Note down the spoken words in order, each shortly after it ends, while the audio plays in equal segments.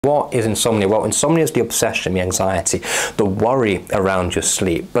What is insomnia? Well, insomnia is the obsession, the anxiety, the worry around your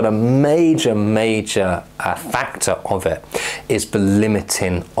sleep. But a major factor of it is the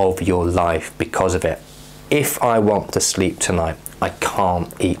limiting of your life because of it. If I want to sleep tonight, I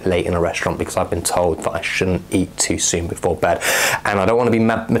can't eat late in a restaurant because I've been told that I shouldn't eat too soon before bed. And I don't want to be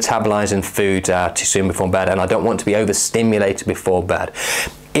metabolizing food too soon before bed. And I don't want to be overstimulated before bed.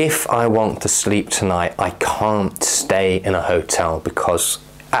 If I want to sleep tonight, I can't stay in a hotel because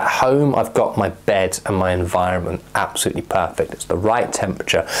at home, I've got my bed and my environment absolutely perfect. It's the right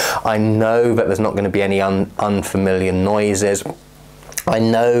temperature. I know that there's not going to be any unfamiliar noises. I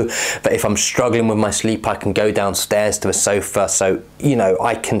know that if I'm struggling with my sleep, I can go downstairs to a sofa. So, you know,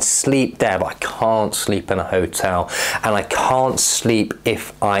 I can sleep there, but I can't sleep in a hotel. And I can't sleep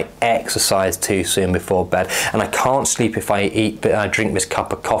if I exercise too soon before bed. And I can't sleep if I drink this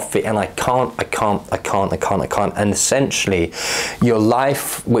cup of coffee. And I can't. And essentially, your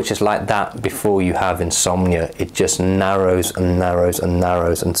life, which is like that before you have insomnia, it just narrows and narrows and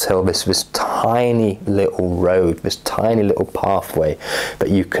narrows until this tiny little road, this tiny little pathway that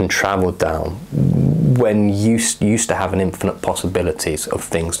you can travel down when you used to have an infinite possibilities of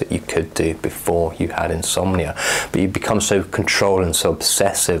things that you could do before you had insomnia. But you become so controlling, so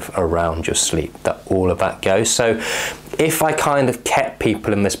obsessive around your sleep that all of that goes. So if I kind of kept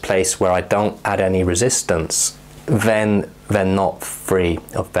people in this place where I don't add any resistance, then they're not free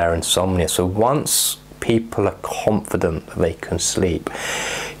of their insomnia. So once people are confident that they can sleep,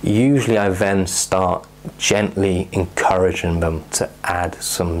 usually I then start gently encouraging them to add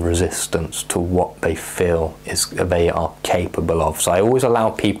some resistance to what they feel they are capable of. So I always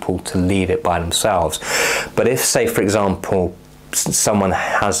allow people to lead it by themselves. But if, say, for example, someone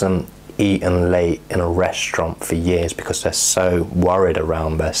hasn't eaten late in a restaurant for years because they're so worried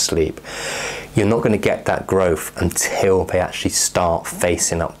around their sleep, you're not going to get that growth until they actually start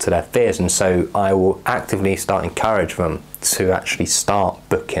facing up to their fears. And so I will actively start encourage them to actually start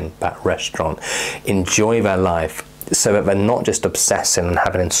booking that restaurant, enjoy their life, so that they're not just obsessing and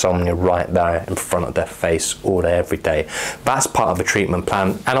having insomnia right there in front of their face all day, every day. That's part of the treatment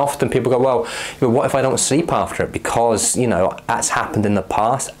plan. And often people go, well, what if I don't sleep after it? Because, you know, that's happened in the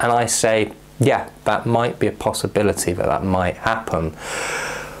past. And I say, yeah, that might be a possibility that might happen.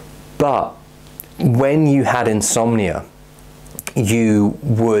 But when you had insomnia, you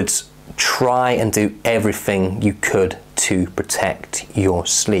would try and do everything you could to protect your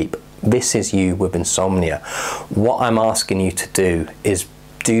sleep. This is you with insomnia. What I'm asking you to do is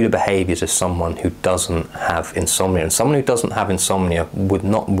do the behaviors of someone who doesn't have insomnia. And someone who doesn't have insomnia would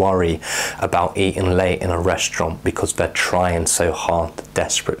not worry about eating late in a restaurant because they're trying so hard to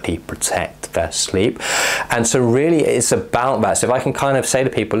desperately protect their sleep. And so really it's about that. So if I can kind of say to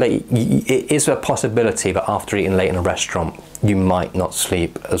people, it is a possibility that after eating late in a restaurant, you might not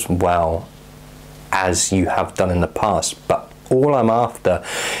sleep as well as you have done in the past. But all I'm after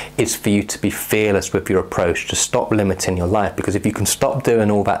is for you to be fearless with your approach, to stop limiting your life. Because if you can stop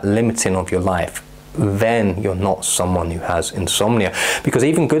doing all that limiting of your life, then you're not someone who has insomnia. Because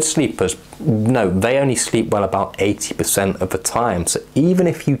even good sleepers, no, they only sleep well about 80% of the time. So even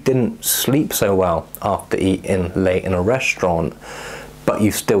if you didn't sleep so well after eating late in a restaurant, but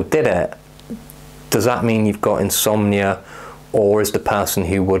you still did it, does that mean you've got insomnia? Or is the person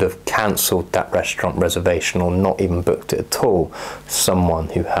who would have cancelled that restaurant reservation or not even booked it at all someone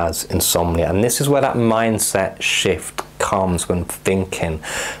who has insomnia? And this is where that mindset shift comes when thinking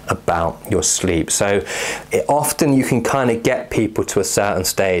about your sleep. So often you can kind of get people to a certain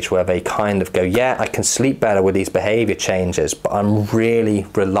stage where they kind of go, yeah, I can sleep better with these behavior changes, but I'm really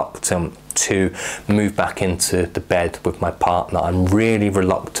reluctant to move back into the bed with my partner. I'm really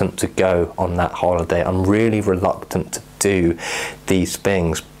reluctant to go on that holiday. I'm really reluctant to do these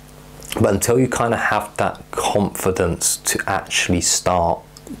things. But until you kind of have that confidence to actually start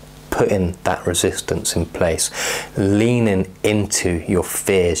putting that resistance in place, leaning into your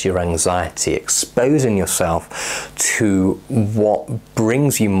fears, your anxiety, exposing yourself to what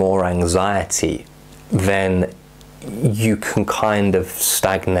brings you more anxiety, then you can kind of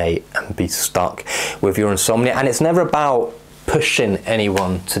stagnate and be stuck with your insomnia. And it's never about pushing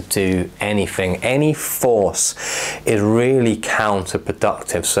anyone to do anything. Any force is really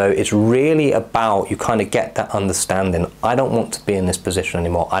counterproductive. So it's really about you kind of get that understanding. I don't want to be in this position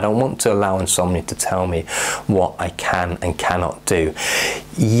anymore. I don't want to allow insomnia to tell me what I can and cannot do.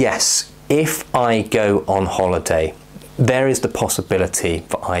 Yes, if I go on holiday, there is the possibility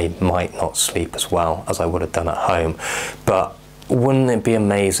that I might not sleep as well as I would have done at home. But wouldn't it be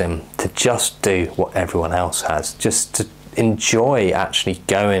amazing to just do what everyone else has? Just to enjoy actually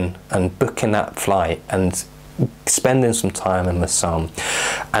going and booking that flight and spending some time in the sun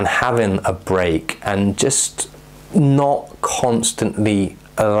and having a break, and just not constantly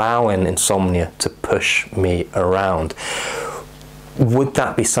allowing insomnia to push me around, would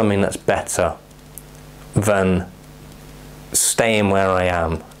that be something that's better than staying where I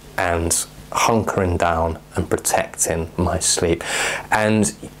am and hunkering down and protecting my sleep?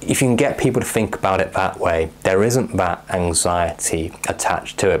 And if you can get people to think about it that way, there isn't that anxiety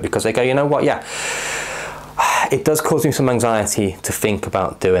attached to it, because they go, you know what, yeah, it does cause me some anxiety to think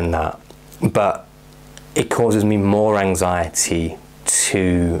about doing that, but it causes me more anxiety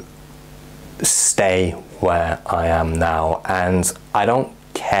to stay where I am now. And I don't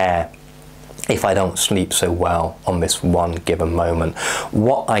care if I don't sleep so well on this one given moment.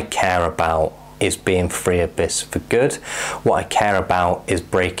 What I care about is being free of this for good. What I care about is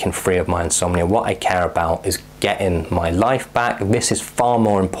breaking free of my insomnia. What I care about is getting my life back. This is far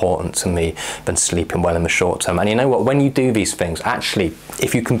more important to me than sleeping well in the short term. And you know what, when you do these things, actually,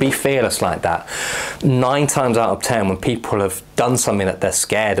 if you can be fearless like that, 9 times out of 10, when people have done something that they're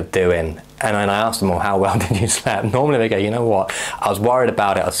scared of doing, and then I ask them, well, how well did you sleep? Normally they go, you know what, I was worried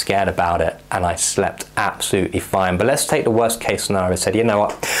about it, I was scared about it, and I slept absolutely fine. But let's take the worst case scenario. I said, you know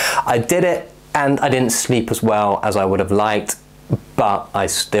what, I did it and I didn't sleep as well as I would have liked, but I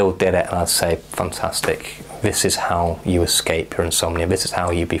still did it. And I'd say, fantastic. This is how you escape your insomnia. This is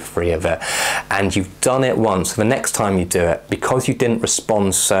how you be free of it. And you've done it once. The next time you do it, because you didn't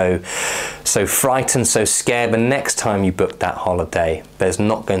respond so frightened, so scared, the next time you book that holiday, there's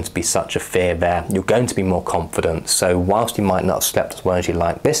not going to be such a fear there. You're going to be more confident. So whilst you might not have slept as well as you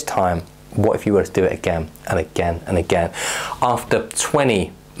like this time, what if you were to do it again and again and again? After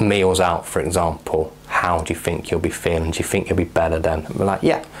 20 meals out, for example, how do you think you'll be feeling? Do you think you'll be better then? We're like,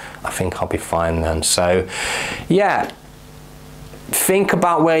 yeah, I think I'll be fine then. So yeah, think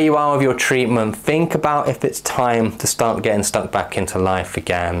about where you are with your treatment. Think about if it's time to start getting stuck back into life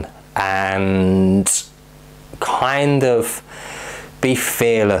again, and kind of be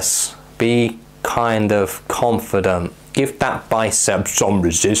fearless, be kind of confident. Give that bicep some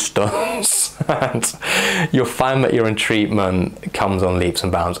resistance and you'll find that your treatment comes on leaps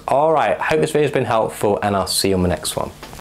and bounds. All right, I hope this video has been helpful, and I'll see you on the next one.